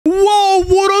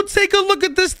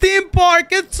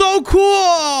so cool.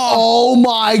 Oh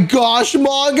my gosh, Mongo.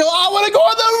 I want to go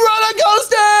on the roller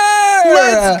coaster.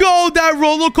 Let's go. That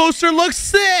roller coaster looks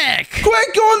sick.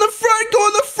 Quick, go in the front. Go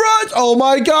in the front. Oh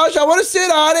my gosh, I want to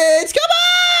sit on it. Come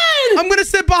on. I'm going to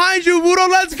sit behind you, Wudo.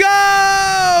 Let's go.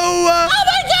 Oh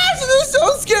my gosh, this is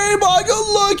so scary,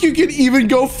 Mongo. Look, you can even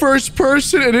go first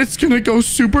person, and it's going to go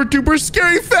super duper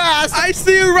scary fast. I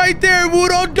see you right there,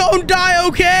 Wudo. Don't die,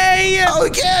 okay?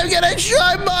 Okay, I'm going to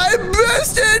try my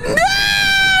best. And no,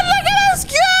 look at us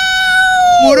go.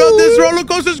 Wudo, this roller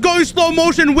coaster is going slow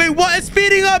motion. Wait, what? It's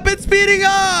speeding up. It's speeding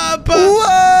up.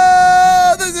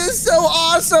 Whoa, this is so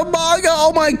awesome, Mongo.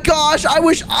 Oh my gosh, I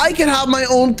wish I could have my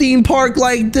own theme park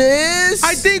like this.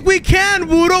 I think we can,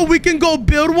 Wudo. We can go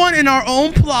build one in our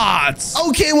own plots.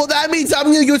 Okay, well, that means I'm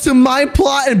going to go to my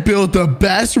plot and build the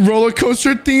best roller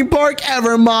coaster theme park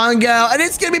ever, Mongo. And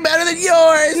it's going to be better than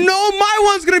yours. No, my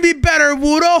one's going to be better,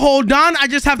 Wudo. Hold on. I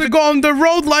just have to go on the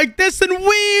road like this, and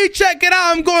check it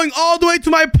out. I'm going all the way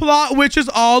to my plot, which is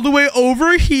all the way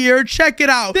over here. Check it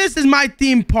out. This is my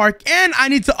theme park, and I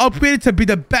need to upgrade it to be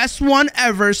the best one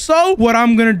ever. So what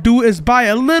I'm gonna do is buy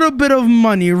a little bit of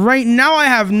money. Right now I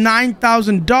have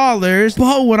 $9,000,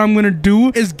 but what I'm gonna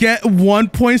do is get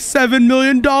 $1.7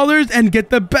 million and get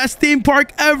the best theme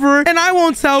park ever. And I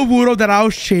won't tell Wudo that I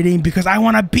was cheating because I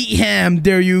want to beat him.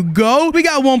 There you go. We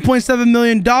got $1.7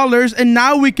 million, and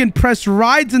now we can press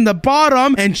rides in the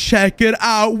bottom, and check it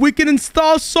out. We can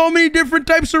install so many different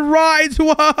types of rides.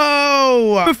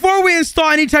 Whoa. Before we install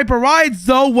any type of rides,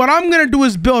 though, what I'm gonna do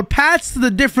is build paths to the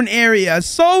different areas.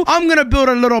 So I'm gonna build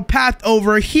a little path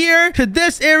over here to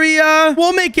this area.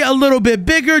 We'll make it a little bit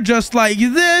bigger, just like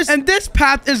this, and this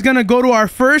path is gonna go to our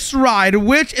first ride,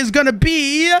 which is gonna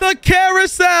be the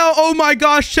carousel. Oh my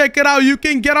gosh, check it out. You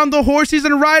can get on the horses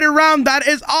and ride around. That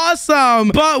is awesome.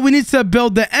 But we need to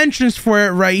build the entrance for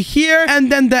it right here,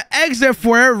 and then the exit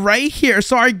for it right here,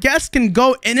 so our guests can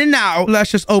go in and out.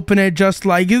 Let's just open it just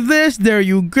like this. There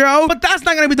you go. But that's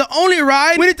not gonna be the only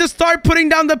ride. We need to start putting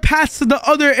down the paths to the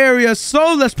other areas.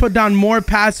 So let's put down more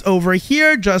paths over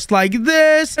here, just like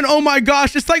this. And oh my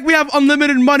gosh, it's like we have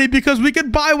unlimited money because we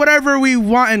can buy whatever we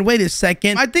want. And wait a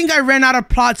second, I think I ran out of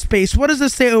plot space. What does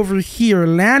it say over here?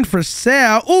 Land for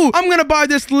sale. Ooh, I'm gonna buy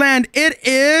this land. It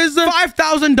is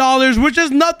 $5,000, which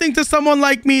is nothing to someone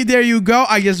like me. There you go.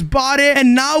 I just bought it,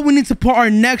 and now we need to put our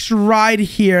next ride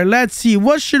here. Let's see,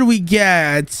 what should we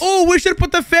get? Oh, we should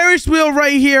put the Ferris wheel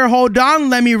right here. Hold on,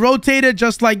 let me rotate it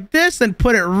just like this and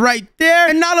put it right there.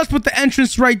 And now let's put the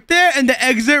entrance right there and the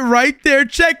exit right there.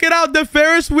 Check it out, the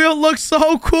Ferris wheel looks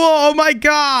so cool. Oh my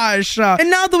gosh. And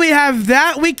now that we have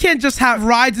that, we can't just have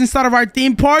rides inside of our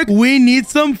theme park. We need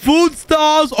some food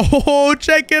stalls. Oh,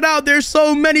 check it out, there's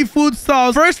so many food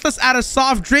stalls. First, let's add a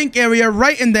soft drink area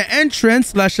right in the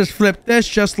entrance. Let's just flip this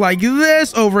just like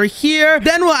this over here.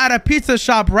 Then we'll add a pizza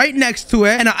shop right next to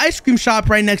it, and an ice cream shop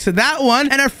right next to that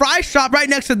one, and a fry shop right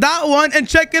next to that one. And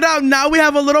check it out, now we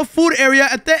have a little food area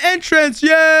at the entrance.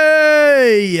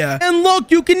 Yay! And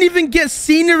look, you can even get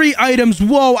scenery items.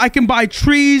 Whoa, I can buy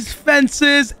trees,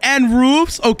 fences, and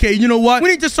roofs. Okay, you know what? We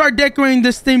need to start decorating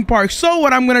this theme park. So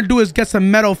what I'm gonna do is get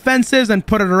some metal fences and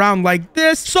put it around like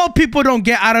this so people don't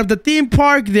get out of the theme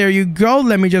park. There you go.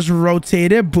 Let me just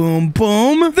rotate it. Boom,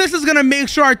 boom. This is gonna make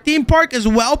sure our theme park is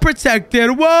well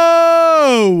protected.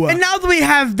 Whoa! And now that we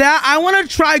have that, I want to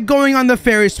try going on the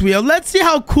Ferris wheel. Let's see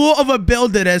how cool of a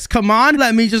build it is. Come on,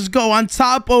 let me just go on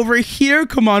top over here.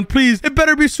 Come on, please. It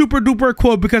better be super duper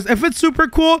cool, because if it's super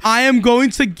cool, I am going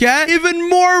to get even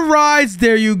more rides.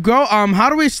 There you go. How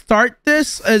do we start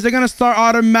this? Is it gonna start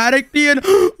automatically? And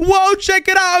whoa, check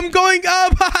it out, I'm going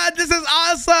up. This is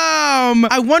awesome.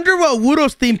 I wonder what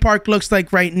Wudo's theme park looks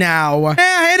like right now.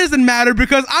 It doesn't matter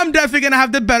because I'm definitely gonna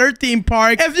have the better theme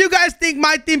park. If you guys think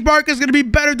my theme park is gonna be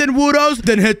better than Wudo's,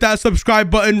 then hit that subscribe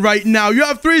button right now. You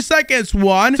have 3 seconds.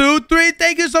 1, 2, 3.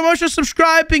 Thank you so much for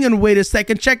subscribing. And wait a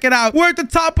second, check it out. We're at the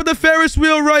top of the Ferris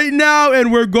wheel right now,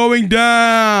 and we're going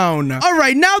down. All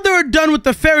right, now that we're done with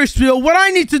the Ferris wheel, what I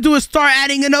need to do is start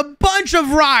adding in a bunch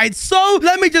of rides. So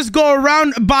let me just go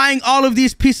around buying all of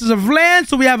these pieces of land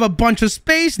so we have a bunch of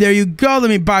space. There you go. Let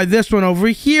me buy this one over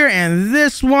here and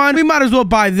this one. We might as well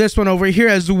buy this one over here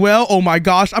as well. Oh my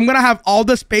gosh, I'm gonna have all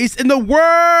the space in the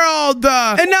world.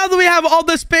 And now that we have all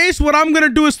the space, what I'm gonna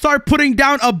do is start putting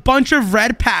down a bunch of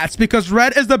red paths because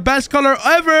red is the best color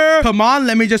ever. Come on,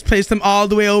 let me just place them all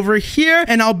the way over over here,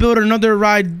 and I'll build another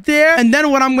ride there. And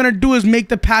then what I'm gonna do is make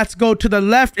the paths go to the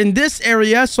left in this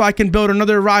area so I can build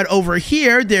another ride over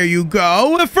here. There you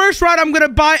go. The first ride I'm gonna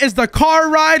buy is the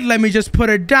car ride. Let me just put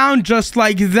it down just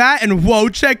like that. And whoa,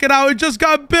 check it out. It just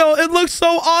got built. It looks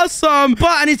so awesome.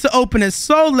 But I need to open it.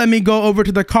 So let me go over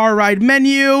to the car ride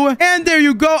menu. And there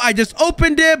you go. I just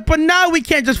opened it. But now we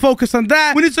can't just focus on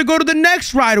that. We need to go to the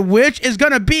next ride, which is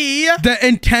gonna be the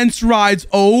intense rides.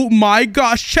 Oh my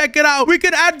gosh, check it out. We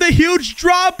could add the huge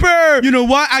dropper. You know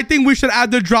what? I think we should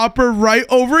add the dropper right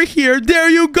over here. There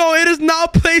you go. It is now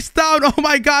placed down. Oh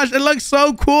my gosh, it looks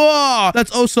so cool.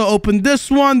 Let's also open this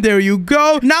one. There you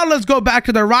go. Now let's go back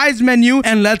to the rides menu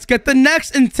and let's get the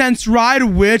next intense ride,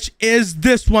 which is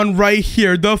this one right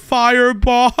here, the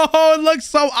fireball. Oh, it looks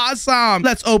so awesome.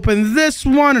 Let's open this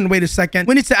one, and wait a second.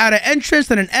 We need to add an entrance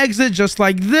and an exit just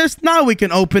like this. Now we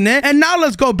can open it. And now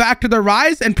let's go back to the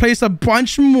rides and place a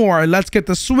bunch more. Let's get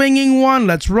the swinging one.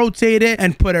 Let's rotate it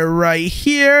and put it right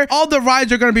here. All the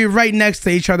rides are going to be right next to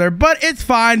each other, but it's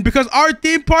fine because our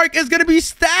theme park is going to be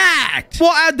stacked.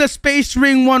 We'll add the space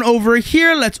ring one over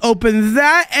here. Let's open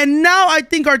that. And now I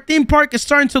think our theme park is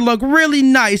starting to look really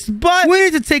nice, but we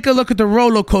need to take a look at the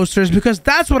roller coasters because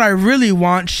that's what I really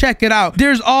want. Check it out.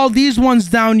 There's all these ones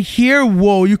down here.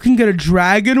 Whoa, you can get a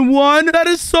dragon one. That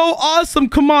is so awesome.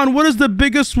 Come on, what is the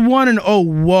biggest one? And oh,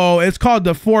 whoa, it's called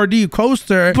the 4D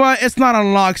coaster, but it's not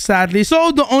unlocked, sadly.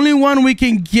 So the only one we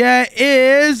can get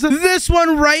is this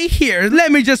one right here.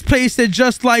 Let me just place it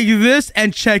just like this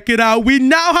and check it out. We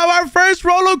now have our first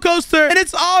roller coaster and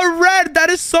it's all red. That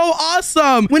is so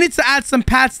awesome. We need to add some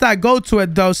paths that go to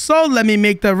it though. So let me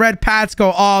make the red paths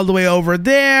go all the way over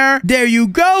there. There you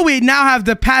go. We now have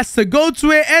the paths to go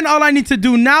to it. And all I need to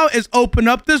do now is open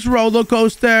up this roller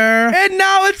coaster. And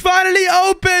now it's finally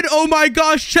open. Oh my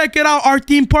gosh, check it out. Our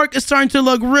theme park is starting to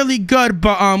look really good.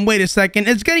 But wait a second.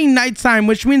 It's getting nighttime,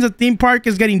 which means the theme park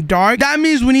is getting dark. That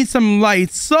means we need some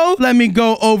lights. So let me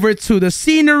go over to the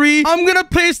scenery. I'm gonna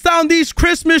place down these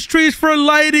Christmas trees for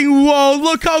lighting. Whoa,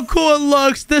 look how cool it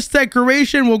looks. This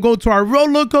decoration will go to our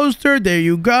roller coaster. There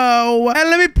you go. And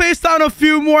let me place down a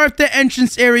few more at the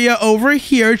entrance area over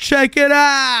here. Check it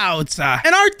out.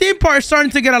 And our theme park is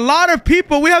starting to get a lot of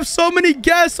people. We have so many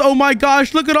guests. Oh my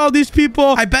gosh, look at all these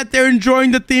people. I bet they're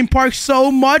enjoying the theme park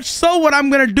so much. So what I'm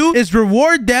gonna do is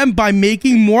reward them by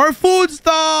making more food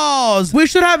stalls. We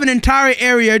should have an entire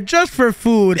area just for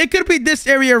food. It could be this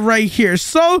area right here.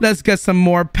 So let's get some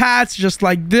more paths just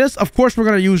like this. Of course, we're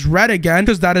gonna use red again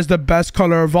because that is the best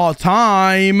color of all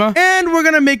time. And we're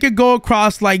gonna make it go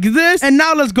across like this. And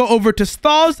now let's go over to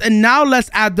stalls. And now let's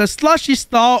add the slushy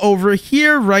stall over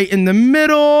here right in the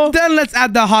middle. Then let's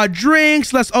add the hot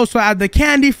drinks. Let's also add the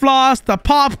candy floss, the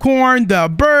popcorn,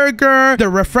 the burger, the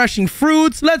refreshing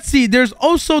fruits. Let's see, there's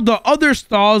also the other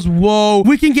stalls. Whoa,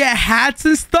 we can get hats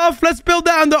and stuff. Let's build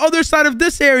that on the other side of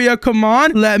this area. Come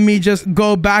on, let me just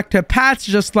go back to paths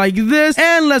just like this,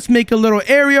 and let's make a little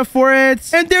area for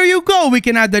it. And there you go. We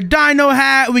can add the dino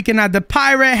hat, we can add the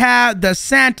pirate hat, the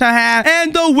Santa hat,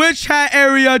 and the witch hat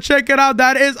area. Check it out.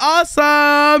 That is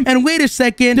awesome. And wait a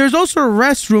second, there's also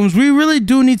restrooms. We really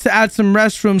do need to add some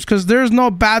restrooms because there's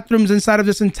no bathrooms inside of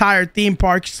this entire theme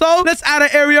park. So let's add an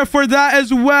area for that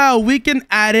as well. We can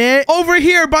add it over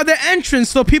here by the entrance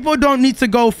so people don't need to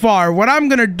go far. What I'm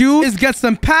gonna do is get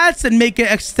some paths and make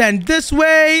it extend this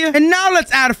way. And now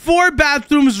let's add 4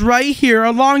 bathrooms right here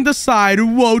along the side.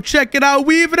 Whoa, check it out.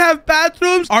 We even have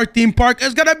bathrooms. Our theme park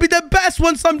is gonna be the best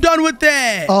once I'm done with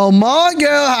it. Oh,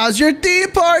 Mongo, how's your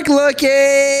theme park looking?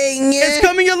 It's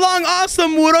coming along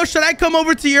awesome, Wudo. Should I come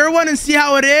over to your one and see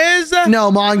how it is?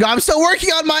 No, Mongo, I'm still working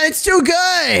on mine. It's too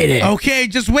good. Okay,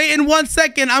 just wait in 1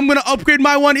 second. I'm gonna upgrade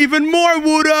my one even more,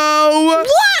 Wudo.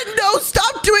 What? No,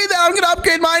 stop doing that. I'm gonna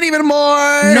upgrade mine even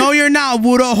more. No, you're not,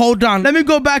 Wudo. Hold on. Let me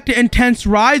go back to intense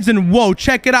rides and whoa,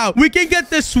 check it out. We can get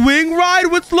the swing ride,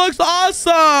 which looks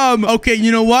awesome. Okay,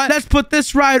 you know what? Let's put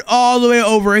this ride all the way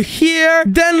over here.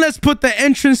 Then let's put the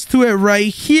entrance to it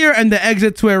right here and the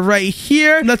exit to it right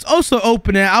here. Let's also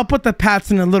open it. I'll put the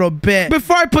paths in a little bit.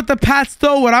 Before I put the paths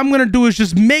though, what I'm gonna do is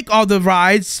just make all the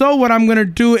rides. So what I'm gonna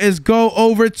do is go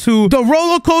over to the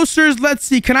roller coasters. Let's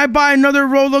see. Can I buy another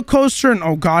roller coaster? And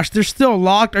oh gosh, they're still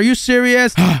locked. Are you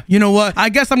serious? You know what? I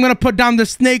guess I'm gonna put down the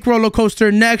snake roller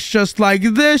coaster next, just like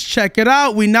this. Check it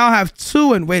out. We now have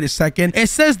 2. And wait a second. It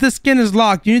says the skin is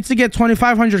locked. You need to get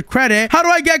 2,500 credit. How do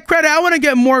I get credit? I want to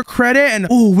get more credit. And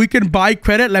oh, we can buy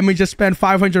credit. Let me just spend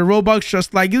 500 Robux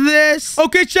just like this.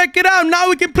 Okay, check it out. Now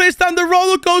we can place down the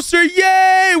roller coaster.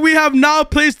 Yay! We have now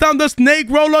placed down the snake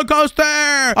roller coaster.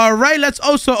 All right, let's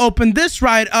also open this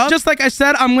ride up. Just like I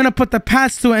said, I'm gonna put the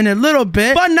paths to it in a little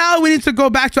bit. But now we need to go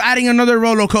back to adding another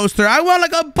roller coaster. I want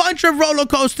like a bunch of roller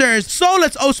coasters. So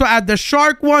let's also add the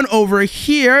shark one over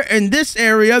here in this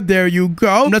area. There you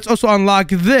go. Let's also unlock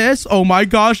this. Oh my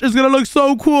gosh, it's gonna look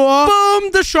so cool.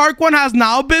 Boom, the shark one has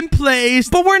now been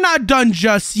placed, but we're not done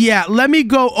just yet. Let me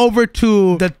go over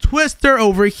to the twister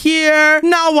over here.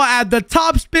 Now we'll add the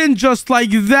top spin just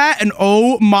like that. And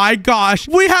oh my gosh,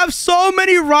 we have so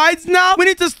many rides now. We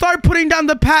need to start putting down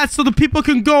the paths so the people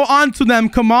can go onto them.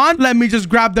 Come on, let me just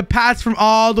grab the paths from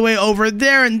all the way over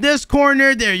there in this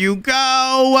corner. There you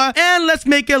go. And let's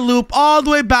make it loop all the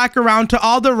way back around to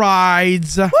all the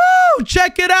rides. Woo!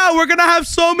 Check it out. We're gonna have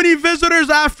so many visitors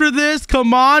after this.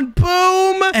 Come on,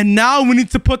 boom. And now we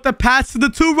need to put the paths to the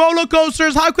 2 roller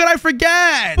coasters. How could I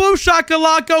forget? Boom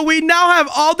shakalaka. We now have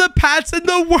all the paths in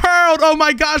the world. Oh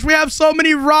my gosh, we have so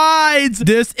many rides.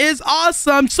 This is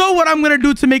awesome. So what I'm gonna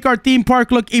do to make our theme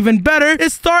park look even better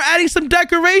is start adding some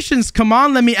decorations. Come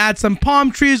on, let me add some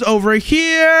palm trees over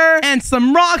here, and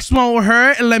some rocks won't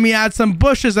hurt. And let me add some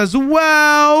bushes as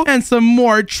well, and some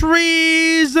more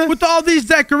trees. With all these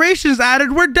decorations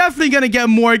added, we're definitely gonna get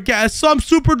more guests. So I'm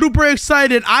super duper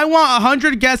excited. I want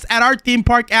 100 guests at our theme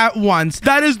park at once.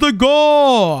 That is the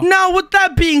goal. Now, with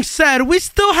that being said, we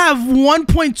still have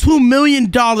 $1.2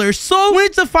 million. So we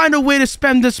need to find a way to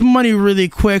spend this money really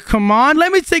quick. Come on,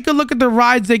 let me take a look at the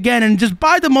rides again and just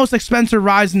buy the most expensive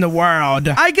rides in the world.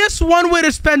 I guess one way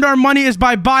to spend our money is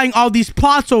by buying all these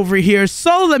plots over here.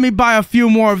 So let me buy a few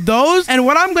more of those. And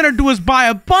what I'm gonna do is buy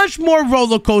a bunch more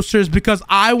roller coasters because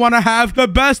I want to have the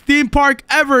best theme park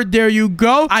ever. There you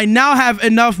go. I now have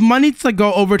enough money to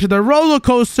go over to the roller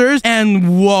coasters.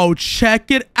 And whoa, check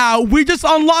it out. We just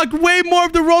unlocked way more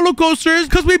of the roller coasters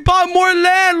because we bought more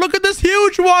land. Look at this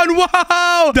huge one.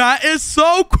 Wow, that is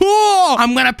so cool.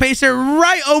 I'm gonna place it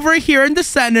right over here in the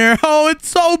center. Oh, it's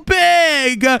so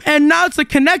big. And now to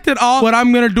connect it all, what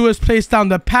I'm gonna do is place down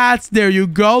the paths. There you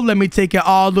go. Let me take it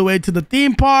all the way to the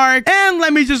theme park, and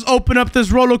let me just open up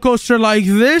this roller coaster like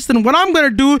this. And what I'm gonna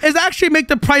do is actually make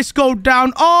the price go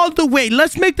down all the way.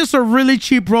 Let's make this a really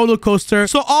cheap roller coaster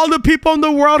so all the people in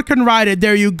the world can ride it.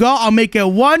 There you go. I'll make it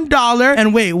 $1.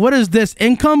 And wait, what is this?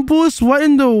 Income boost? What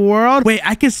in the world? Wait,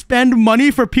 I can spend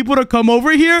money for people to come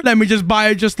over here? Let me just buy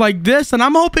it just like this. And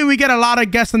I'm hoping we get a lot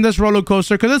of guests in this roller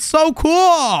coaster because it's so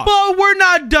cool. But we're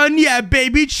not done yet,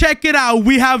 baby. Check it out.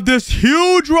 We have this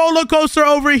huge roller coaster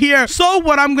over here. So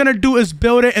what I'm gonna do is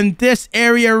build it in this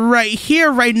area right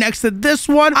here, right next to this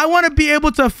one. I want to be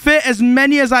able to fit as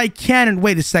many as I can. And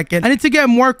wait a second, I need to get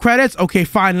more credits. Okay,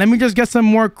 fine. Let me just get some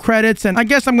more credits, and I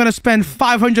guess I'm gonna spend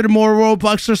 500 more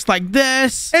Robux just like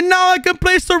this. And now I can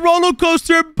place the roller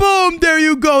coaster. Boom, there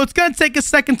you go. It's gonna take a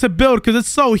second to build because it's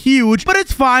so huge, but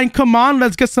it's fine. Come on,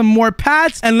 let's get some more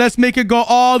paths and let's make it go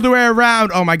all the way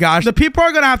around. Oh my gosh, the people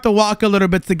are gonna have to walk a little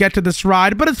bit to get to this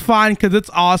ride, but it's fine because it's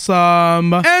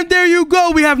awesome. And there you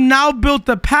go. We have now built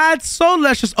the paths. So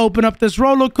let's just open up this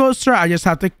roller coaster. I just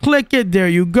have to click it. There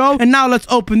you go. And now let's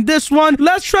open this one.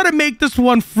 Let's try to make this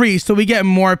one free so we get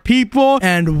more people.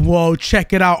 And whoa,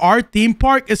 check it out. Our theme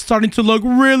park is starting to look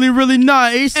really, really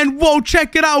nice. And whoa,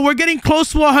 check it out. We're getting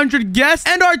close to 100 guests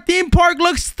and our theme park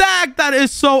looks stacked. That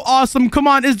is so awesome. Come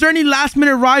on. Is there any last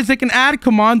minute rides I can add?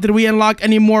 Come on. Did we unlock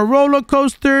any more roller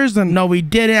coasters? And no, we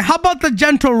didn't. How about the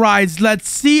gentle rides? Let's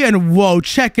see. And whoa,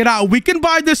 check it out. We can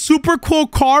buy this super cool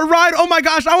car ride. Oh my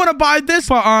gosh, I want to buy this.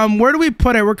 But where do we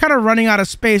put it? We're kind of running out of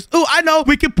space. Oh, I know.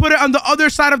 We can put it on the other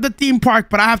side of the theme park,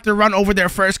 but I have to run over there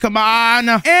first. Come on.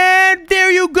 And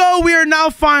there you go. We are now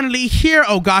finally here.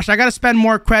 Oh gosh, I gotta spend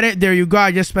more credit. There you go.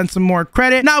 I just spent some more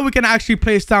credit. Now we can actually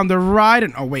place down the ride.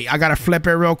 And oh wait, I gotta flip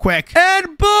it real quick.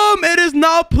 And boom, it is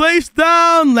now placed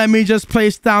down. Let me just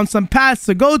place down some paths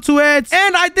to go to it.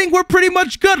 And I think we're pretty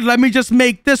much good. Let me just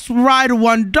make this ride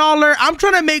 $1. I'm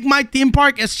trying to make my theme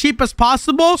park as cheap as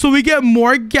possible so we get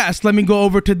more guests. Let me go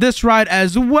over to this ride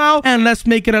as well, and let's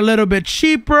make it a little bit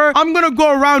cheaper. I'm gonna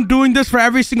go around doing this for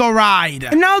every single ride.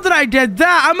 And now that I did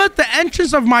that, I'm at the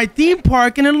entrance of my theme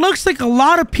park, and it looks like a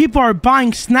lot of people are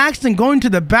buying snacks and going to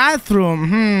the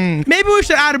bathroom. Maybe we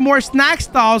should add more snack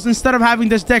stalls instead of having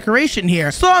this decoration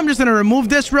here. So I'm just gonna remove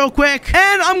this real quick,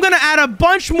 and I'm gonna add a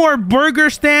bunch more burger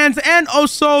stands and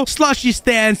also slushy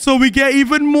stands so we get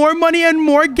even more money and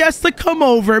more guests to come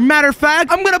over. Matter of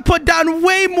fact, I'm gonna put down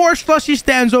way more slushy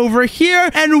stands over here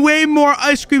and way more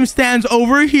ice cream stands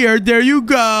over here. There you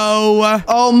go.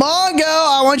 Oh, Mongo,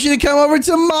 I want you to come over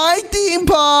to my theme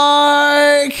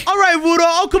park. All right, Wudo,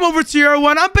 I'll come over to your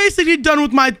one. I'm basically done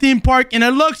with my theme park, and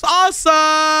it looks awesome.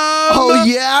 Oh,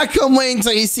 yeah? Come wait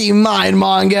until you see mine,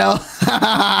 Mongo.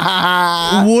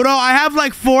 Wudo, I have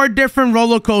like 4 different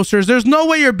roller coasters. There's no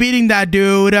way you're beating that,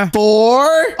 dude. 4?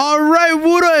 All right,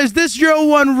 Wudo, is this your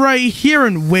one right here?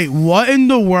 And wait, what in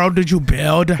the world did you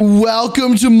build?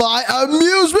 Welcome to my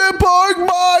amusement park,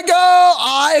 Mongo.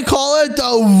 I call it the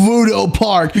Wudo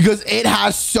Park because it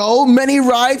has so many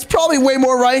rides, probably way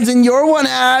more rides than your one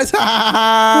has.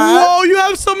 Whoa, you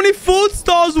have so many food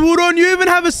stalls, Wudo, and you even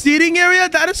have a seating area?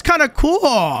 That is kind of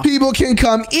cool. People can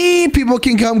come eat, people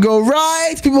can come go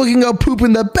rides, people can go poop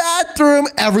in the bathroom.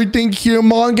 Everything here,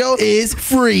 Mongo, is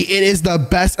free. It is the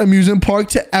best amusement park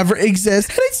to ever exist,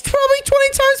 and it's probably 20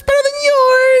 times better than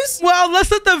yours. Well,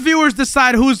 let's let the viewers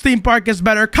decide whose theme park is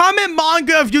better. Comment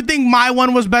Mongo if you think my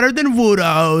one was better than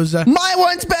Wudo's. My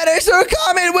one's better, so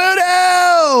comment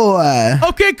Wudo.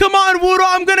 Okay, come on, Wudo.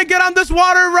 I'm gonna get on this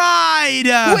water ride.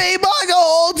 Wait, Mongo,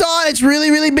 hold on. It's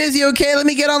really, really busy. Okay, let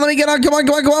me get on. Come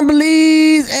on,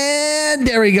 please. And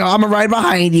there we go. I'm gonna ride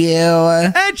behind you.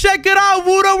 And check it out,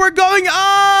 Wudo. We're going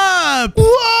up.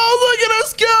 Whoa, look at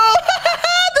us go.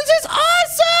 This is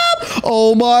awesome.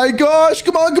 Oh my gosh.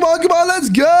 Come on. Let's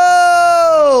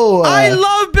go. I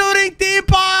love building theme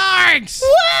parks.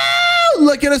 Wow.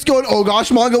 Look at us going. Oh gosh,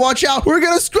 Mongo, watch out. We're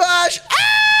gonna splash.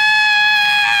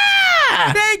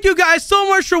 Thank you guys so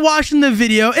much for watching the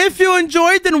video. If you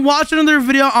enjoyed, then watch another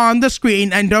video on the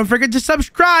screen. And don't forget to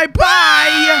subscribe.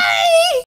 Bye.